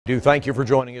Thank you for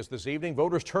joining us this evening.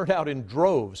 Voters turned out in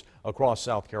droves across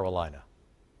South Carolina.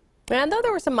 And though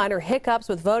there were some minor hiccups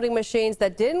with voting machines,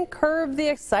 that didn't curb the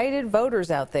excited voters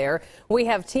out there. We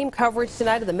have team coverage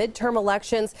tonight of the midterm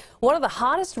elections. One of the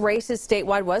hottest races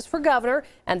statewide was for governor,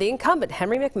 and the incumbent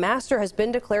Henry McMaster has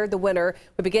been declared the winner.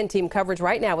 We begin team coverage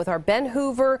right now with our Ben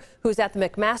Hoover, who's at the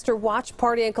McMaster watch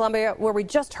party in Columbia, where we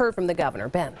just heard from the governor.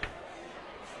 Ben.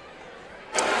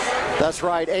 That's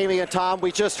right, Amy and Tom.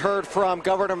 We just heard from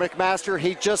Governor McMaster.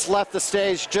 He just left the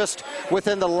stage just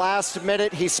within the last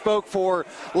minute. He spoke for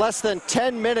less than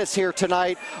 10 minutes here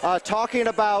tonight, talking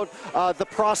about the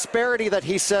prosperity that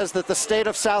he says that the state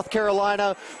of South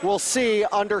Carolina will see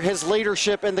under his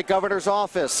leadership in the governor's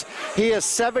office. He is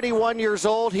 71 years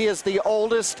old. He is the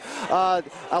oldest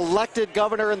elected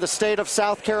governor in the state of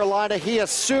South Carolina. He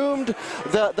assumed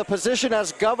the position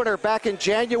as governor back in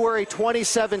January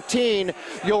 2017.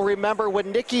 You'll remember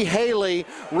when Nikki Haley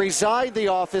resigned the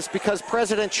office because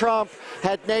President Trump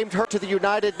had named her to the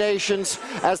United Nations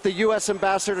as the U.S.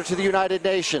 ambassador to the United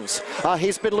Nations.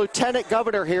 He's been lieutenant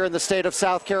governor here in the state of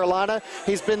South Carolina.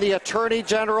 He's been the attorney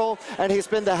general, and he's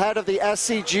been the head of the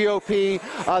SCGOP.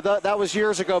 That was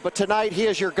years ago, but tonight he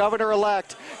is your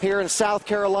governor-elect here in South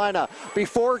Carolina.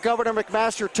 Before Governor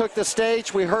McMaster took the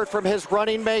stage, we heard from his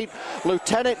running mate,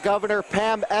 Lieutenant Governor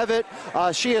Pam Evett.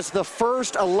 She is the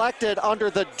first elected under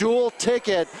the dual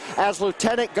ticket as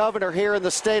lieutenant governor here in the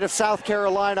state of South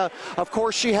Carolina. Of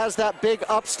course, she has that big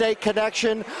upstate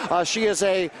connection. She is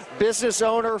a business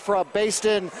owner based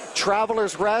in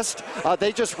Travelers Rest.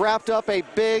 They just wrapped up a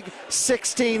big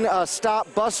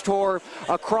 16-stop bus tour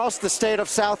across the state of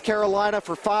South Carolina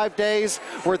for 5 days,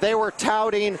 where they were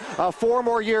touting 4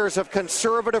 more years of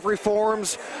conservative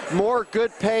reforms, more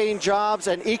good-paying jobs,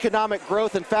 and economic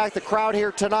growth. In fact, the crowd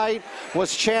here tonight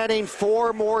was chanting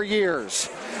 4 more years.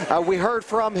 We heard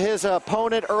from his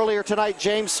opponent earlier tonight,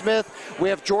 James Smith. We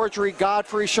have Georgia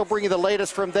Godfrey. She'll bring you the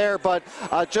latest from there. But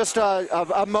just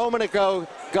a moment ago,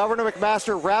 Governor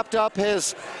McMaster wrapped up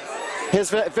his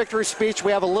victory speech.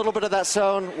 We have a little bit of that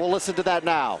sound. We'll listen to that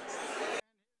now.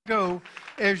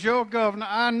 As your governor,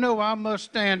 I know I must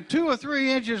stand 2 or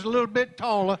 3 inches a little bit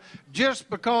taller just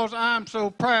because I'm so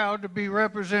proud to be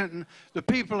representing the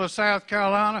people of South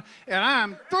Carolina, and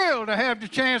I'm thrilled to have the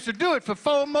chance to do it for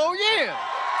 4 more years.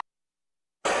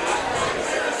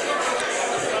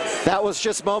 That was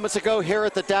just moments ago here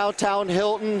at the downtown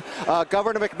Hilton.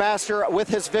 Governor McMaster with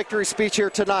his victory speech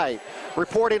here tonight.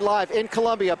 Reporting live in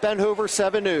Columbia, Ben Hoover,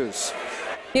 7 News.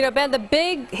 You know, Ben, the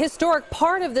big historic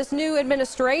part of this new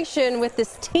administration with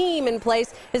this team in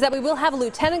place is that we will have a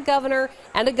lieutenant governor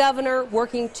and a governor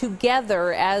working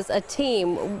together as a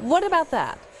team. What about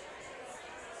that?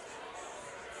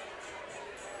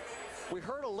 We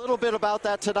heard a little bit about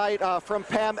that tonight from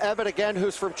Pam Evett, again,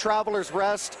 who's from Travelers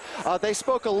Rest. They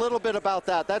spoke a little bit about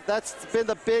that. That's been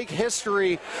the big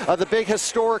history, the big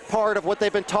historic part of what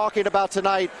they've been talking about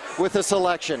tonight with this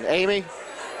election. Amy?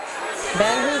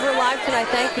 Ben Hoover live tonight.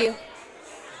 Thank you.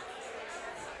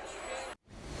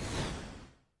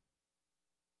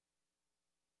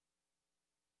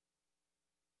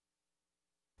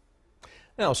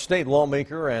 Now, state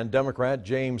lawmaker and Democrat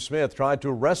James Smith tried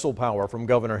to wrestle power from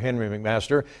Governor Henry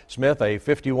McMaster. Smith, a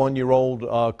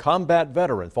 51-year-old combat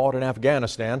veteran, fought in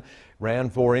Afghanistan,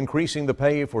 ran for increasing the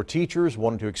pay for teachers,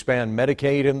 wanted to expand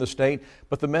Medicaid in the state,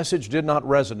 but the message did not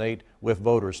resonate with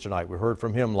voters tonight. We heard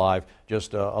from him live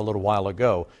just a little while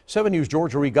ago. 7 News'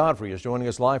 Georgia Godfrey is joining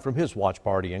us live from his watch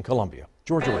party in Columbia.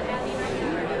 Georgia.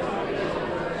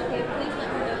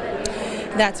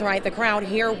 That's right. The crowd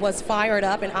here was fired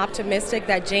up and optimistic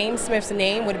that James Smith's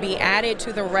name would be added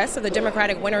to the rest of the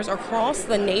Democratic winners across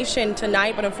the nation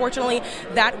tonight. But unfortunately,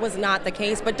 that was not the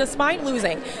case. But despite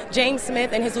losing, James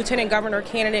Smith and his lieutenant governor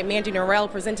candidate Mandy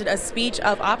Norell presented a speech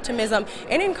of optimism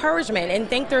and encouragement and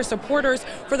thanked their supporters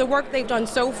for the work they've done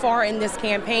so far in this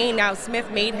campaign. Now, Smith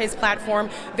made his platform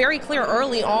very clear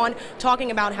early on,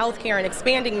 talking about health care and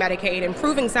expanding Medicaid,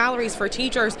 improving salaries for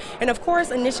teachers, and of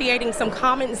course, initiating some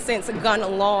common sense gun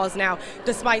laws. Now,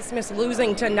 despite Smith's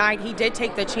losing tonight, he did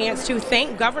take the chance to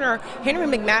thank Governor Henry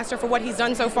McMaster for what he's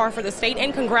done so far for the state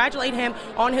and congratulate him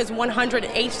on his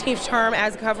 118th term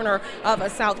as governor of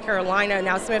South Carolina.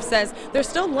 Now, Smith says there's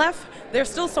still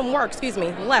some work,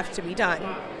 left to be done.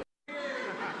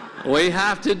 We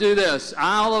have to do this.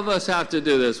 All of us have to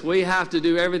do this. We have to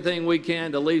do everything we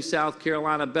can to leave South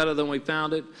Carolina better than we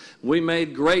found it. We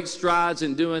made great strides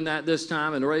in doing that this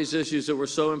time and raised issues that were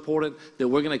so important that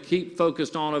we're going to keep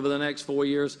focused on over the next 4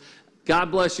 years. God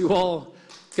bless you all.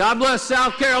 God bless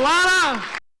South Carolina.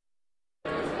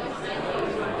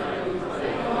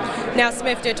 Now,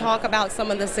 Smith did talk about some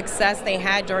of the success they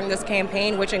had during this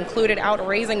campaign, which included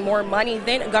raising more money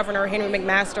than Governor Henry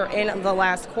McMaster in the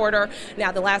last quarter.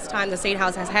 Now, the last time the State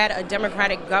House has had a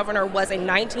Democratic governor was in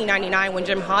 1999 when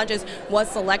Jim Hodges was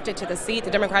selected to the seat.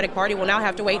 The Democratic Party will now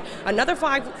have to wait another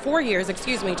 4 years,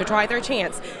 to try their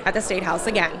chance at the State House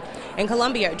again. In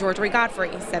Columbia, Georgia Reed Godfrey,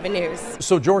 7 News.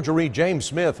 So Georgia Reed, James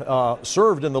Smith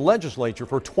served in the legislature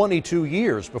for 22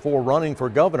 years before running for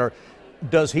governor.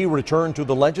 Does he return to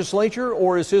the legislature,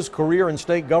 or is his career in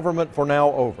state government for now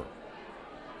over?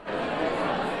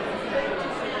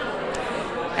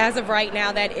 As of right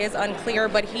now, that is unclear,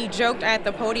 but he joked at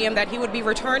the podium that he would be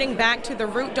returning back to the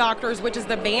Root Doctors, which is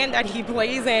the band that he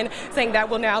plays in, saying that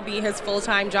will now be his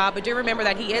full-time job. But do remember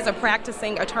that he is a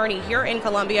practicing attorney here in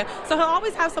Columbia, so he'll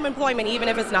always have some employment, even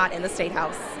if it's not in the State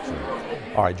House.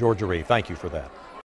 All right, Georgia Reed, thank you for that.